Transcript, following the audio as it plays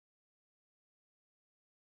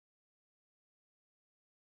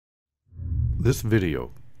This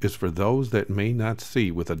video is for those that may not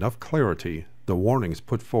see with enough clarity the warnings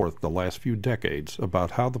put forth the last few decades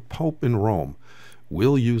about how the Pope in Rome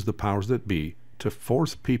will use the powers that be to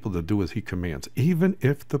force people to do as he commands, even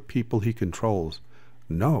if the people he controls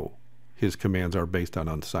know his commands are based on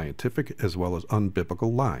unscientific as well as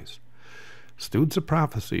unbiblical lies. Students of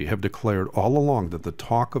prophecy have declared all along that the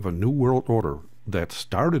talk of a new world order that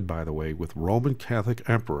started, by the way, with Roman Catholic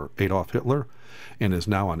Emperor Adolf Hitler and is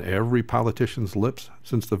now on every politician's lips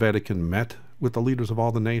since the Vatican met with the leaders of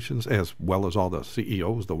all the nations, as well as all the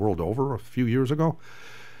CEOs the world over a few years ago.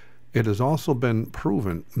 It has also been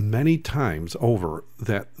proven many times over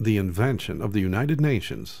that the invention of the United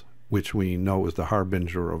Nations, which we know is the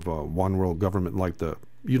harbinger of a one world government like the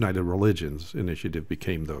United Religions Initiative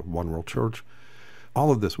became the One World Church, all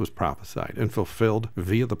of this was prophesied and fulfilled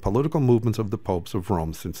via the political movements of the popes of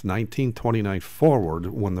Rome since 1929 forward,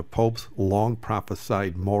 when the pope's long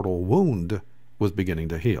prophesied mortal wound was beginning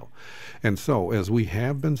to heal. And so, as we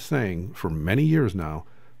have been saying for many years now,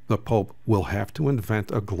 the pope will have to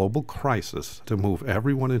invent a global crisis to move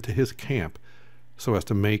everyone into his camp so as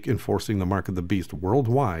to make enforcing the mark of the beast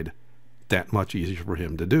worldwide that much easier for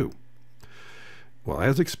him to do. Well,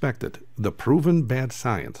 as expected, the proven bad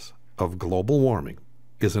science of global warming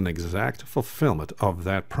is an exact fulfillment of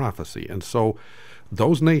that prophecy. And so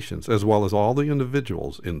those nations, as well as all the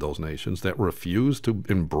individuals in those nations that refuse to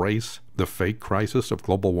embrace the fake crisis of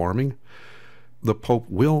global warming, the Pope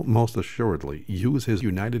will most assuredly use his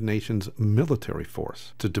United Nations military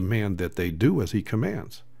force to demand that they do as he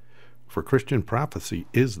commands. For Christian prophecy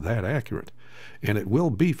is that accurate, and it will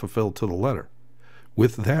be fulfilled to the letter.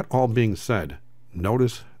 With that all being said,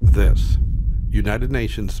 notice this. United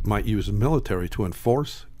Nations might use military to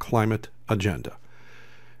enforce climate agenda.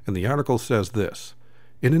 And the article says this.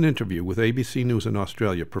 In an interview with ABC News in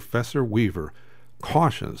Australia, Professor Weaver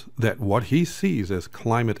cautions that what he sees as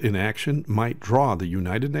climate inaction might draw the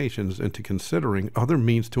United Nations into considering other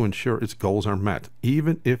means to ensure its goals are met,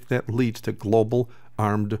 even if that leads to global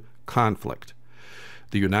armed conflict.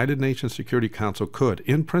 The United Nations Security Council could,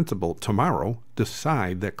 in principle, tomorrow,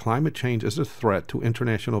 decide that climate change is a threat to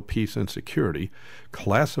international peace and security.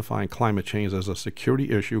 Classifying climate change as a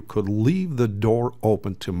security issue could leave the door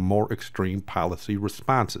open to more extreme policy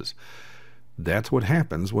responses. That's what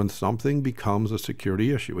happens when something becomes a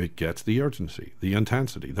security issue. It gets the urgency, the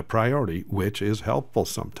intensity, the priority, which is helpful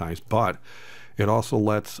sometimes, but it also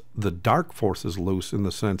lets the dark forces loose in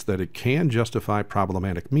the sense that it can justify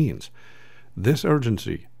problematic means. This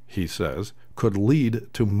urgency, he says, could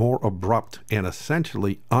lead to more abrupt and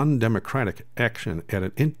essentially undemocratic action at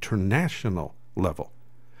an international level.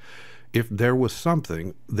 If there was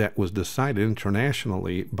something that was decided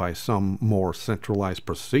internationally by some more centralized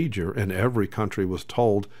procedure and every country was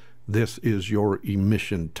told, this is your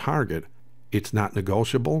emission target, it's not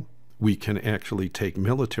negotiable, we can actually take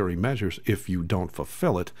military measures if you don't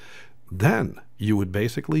fulfill it, then you would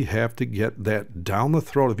basically have to get that down the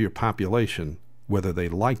throat of your population, whether they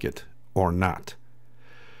like it or not.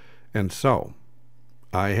 And so,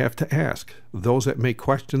 I have to ask those that may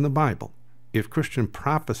question the Bible, if Christian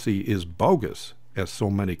prophecy is bogus, as so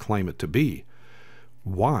many claim it to be,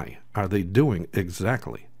 why are they doing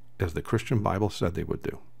exactly as the Christian Bible said they would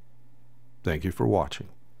do? Thank you for watching.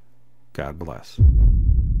 God bless.